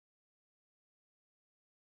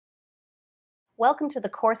Welcome to the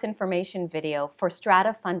course information video for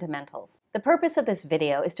Strata Fundamentals. The purpose of this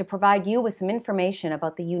video is to provide you with some information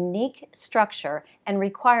about the unique structure and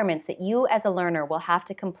requirements that you as a learner will have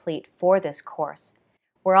to complete for this course.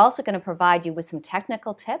 We're also going to provide you with some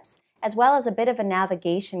technical tips as well as a bit of a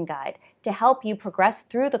navigation guide to help you progress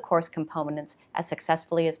through the course components as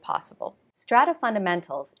successfully as possible. Strata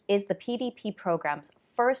Fundamentals is the PDP program's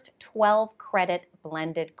first 12-credit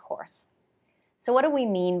blended course. So what do we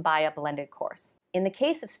mean by a blended course? In the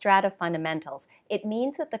case of Strata Fundamentals, it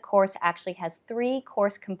means that the course actually has 3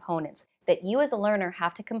 course components that you as a learner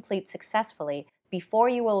have to complete successfully before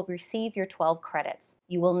you will receive your 12 credits.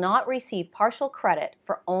 You will not receive partial credit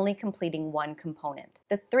for only completing one component.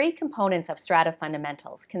 The 3 components of Strata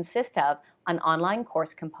Fundamentals consist of an online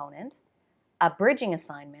course component, a bridging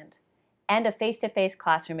assignment, and a face-to-face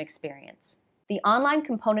classroom experience. The online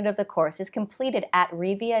component of the course is completed at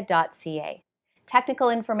revia.ca. Technical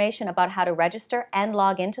information about how to register and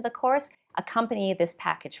log into the course accompany this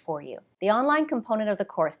package for you. The online component of the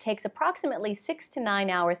course takes approximately 6 to 9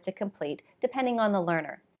 hours to complete, depending on the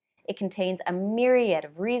learner. It contains a myriad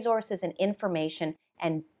of resources and information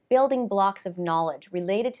and building blocks of knowledge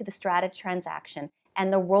related to the Strata transaction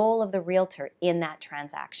and the role of the realtor in that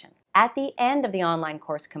transaction. At the end of the online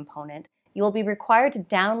course component, you will be required to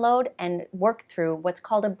download and work through what's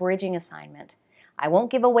called a bridging assignment. I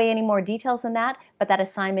won't give away any more details than that, but that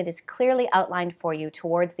assignment is clearly outlined for you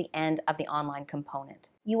towards the end of the online component.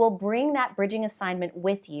 You will bring that bridging assignment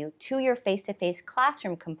with you to your face-to-face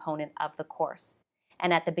classroom component of the course.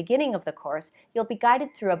 And at the beginning of the course, you'll be guided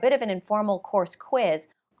through a bit of an informal course quiz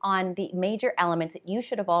on the major elements that you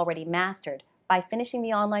should have already mastered by finishing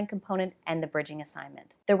the online component and the bridging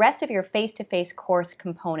assignment. The rest of your face-to-face course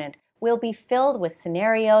component will be filled with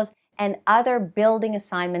scenarios and other building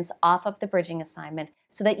assignments off of the bridging assignment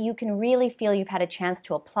so that you can really feel you've had a chance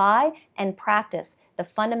to apply and practice the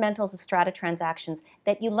fundamentals of Strata transactions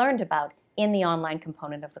that you learned about in the online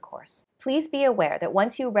component of the course. Please be aware that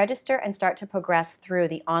once you register and start to progress through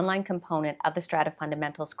the online component of the Strata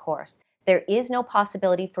Fundamentals course, there is no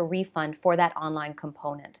possibility for refund for that online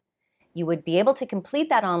component. You would be able to complete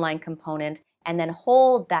that online component and then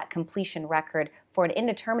hold that completion record for an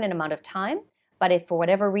indeterminate amount of time. But if for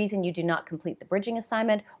whatever reason you do not complete the bridging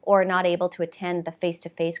assignment or are not able to attend the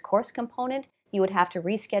face-to-face course component, you would have to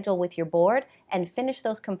reschedule with your board and finish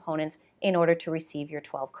those components in order to receive your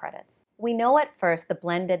 12 credits. We know at first the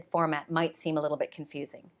blended format might seem a little bit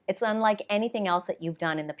confusing. It's unlike anything else that you've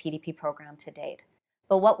done in the PDP program to date.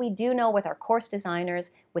 But what we do know with our course designers,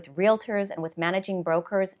 with realtors, and with managing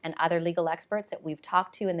brokers and other legal experts that we've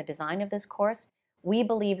talked to in the design of this course, we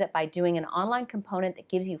believe that by doing an online component that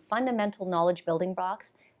gives you fundamental knowledge building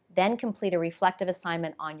blocks, then complete a reflective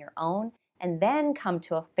assignment on your own, and then come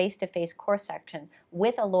to a face-to-face course section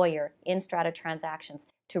with a lawyer in Strata transactions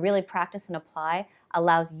to really practice and apply,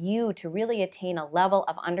 allows you to really attain a level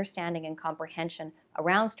of understanding and comprehension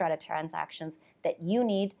around Strata transactions that you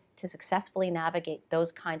need to successfully navigate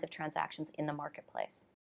those kinds of transactions in the marketplace.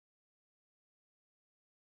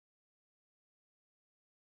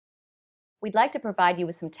 We'd like to provide you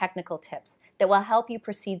with some technical tips that will help you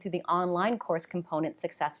proceed through the online course component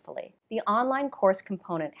successfully. The online course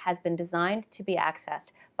component has been designed to be accessed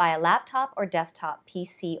by a laptop or desktop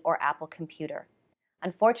PC or Apple computer.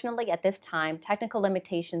 Unfortunately, at this time, technical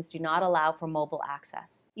limitations do not allow for mobile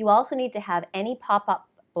access. You also need to have any pop-up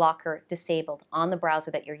blocker disabled on the browser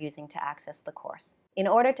that you're using to access the course. In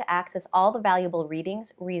order to access all the valuable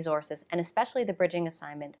readings, resources, and especially the bridging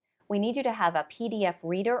assignment, we need you to have a PDF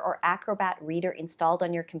reader or Acrobat reader installed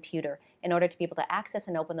on your computer in order to be able to access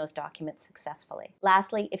and open those documents successfully.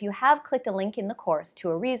 Lastly, if you have clicked a link in the course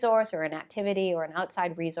to a resource or an activity or an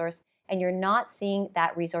outside resource and you're not seeing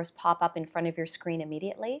that resource pop up in front of your screen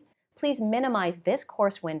immediately, please minimize this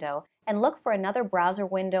course window and look for another browser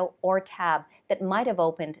window or tab that might have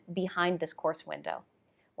opened behind this course window.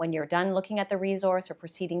 When you're done looking at the resource or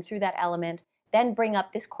proceeding through that element, then bring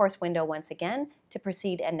up this course window once again to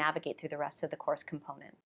proceed and navigate through the rest of the course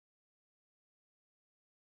component.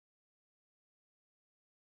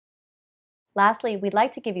 Lastly, we'd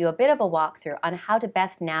like to give you a bit of a walkthrough on how to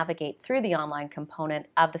best navigate through the online component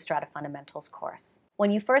of the Strata Fundamentals course.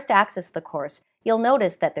 When you first access the course, you'll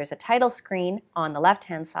notice that there's a title screen on the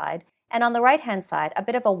left-hand side, and on the right-hand side, a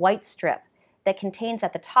bit of a white strip that contains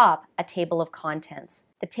at the top a table of contents.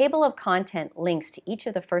 The table of content links to each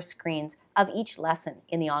of the first screens of each lesson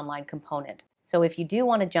in the online component. So if you do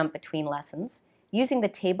want to jump between lessons, using the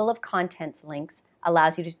table of contents links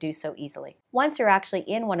allows you to do so easily. Once you're actually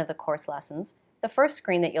in one of the course lessons, the first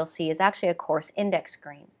screen that you'll see is actually a course index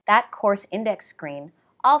screen. That course index screen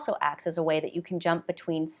also acts as a way that you can jump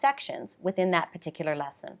between sections within that particular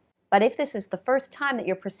lesson. But if this is the first time that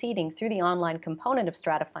you're proceeding through the online component of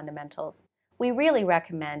Strata Fundamentals, we really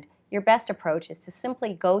recommend your best approach is to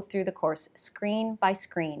simply go through the course screen by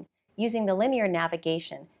screen using the linear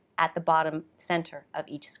navigation at the bottom center of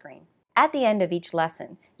each screen. At the end of each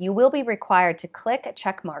lesson, you will be required to click a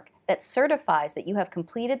check mark that certifies that you have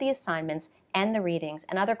completed the assignments and the readings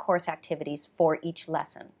and other course activities for each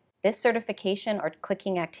lesson. This certification or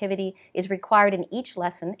clicking activity is required in each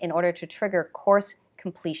lesson in order to trigger course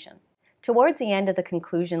completion. Towards the end of the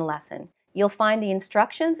conclusion lesson, you'll find the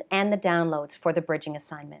instructions and the downloads for the bridging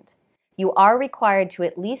assignment. You are required to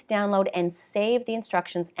at least download and save the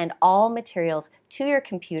instructions and all materials to your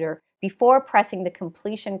computer before pressing the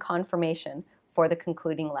completion confirmation for the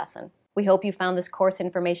concluding lesson. We hope you found this course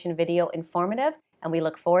information video informative, and we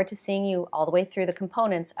look forward to seeing you all the way through the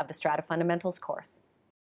components of the Strata Fundamentals course.